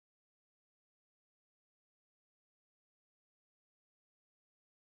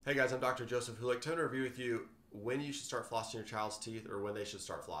Hey guys, I'm Dr. Joseph Houlik. Time to review with you when you should start flossing your child's teeth or when they should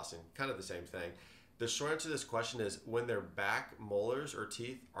start flossing. Kind of the same thing. The short answer to this question is when their back molars or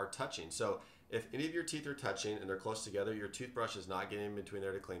teeth are touching. So if any of your teeth are touching and they're close together, your toothbrush is not getting in between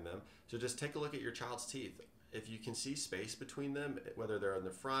there to clean them. So just take a look at your child's teeth. If you can see space between them, whether they're in the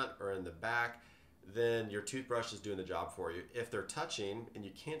front or in the back, then your toothbrush is doing the job for you. If they're touching and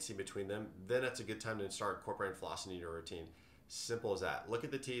you can't see between them, then it's a good time to start incorporating flossing in your routine. Simple as that. Look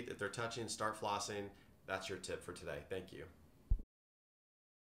at the teeth. If they're touching, start flossing. That's your tip for today. Thank you.